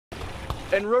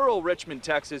In rural Richmond,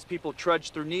 Texas, people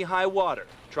trudge through knee-high water,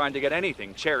 trying to get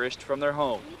anything cherished from their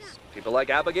homes. People like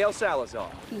Abigail Salazar.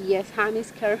 Yes, I'm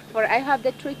scared. For I have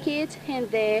the 3 kids,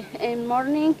 and in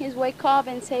morning is wake up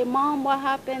and say, "Mom, what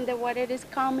happened? The water is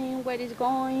coming. Where is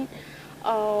going?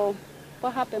 Oh,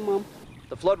 what happened, Mom?"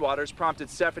 The floodwaters prompted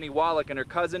Stephanie Wallach and her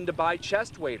cousin to buy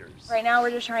chest waders. Right now,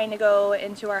 we're just trying to go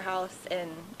into our house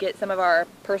and get some of our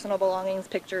personal belongings,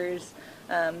 pictures,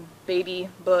 baby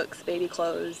books, baby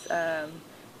clothes,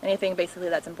 anything basically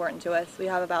that's important to us. We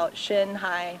have about shin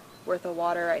high worth of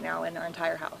water right now in our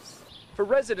entire house. For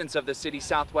residents of the city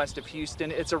southwest of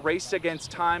Houston, it's a race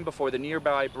against time before the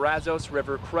nearby Brazos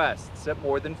River crests at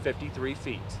more than 53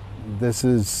 feet. This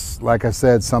is, like I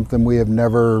said, something we have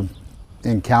never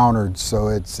encountered, so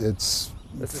it's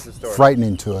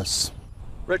frightening to us.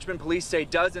 Richmond police say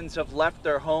dozens have left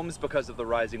their homes because of the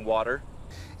rising water.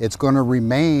 It's going to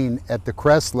remain at the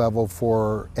crest level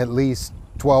for at least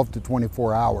 12 to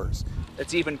 24 hours.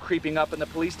 It's even creeping up in the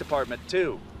police department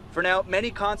too. For now,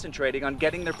 many concentrating on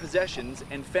getting their possessions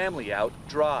and family out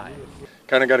dry.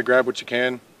 Kind of got to grab what you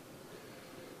can,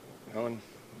 and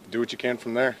do what you can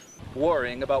from there.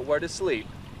 Worrying about where to sleep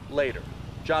later.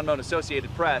 John Moan,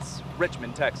 Associated Press,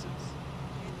 Richmond, Texas.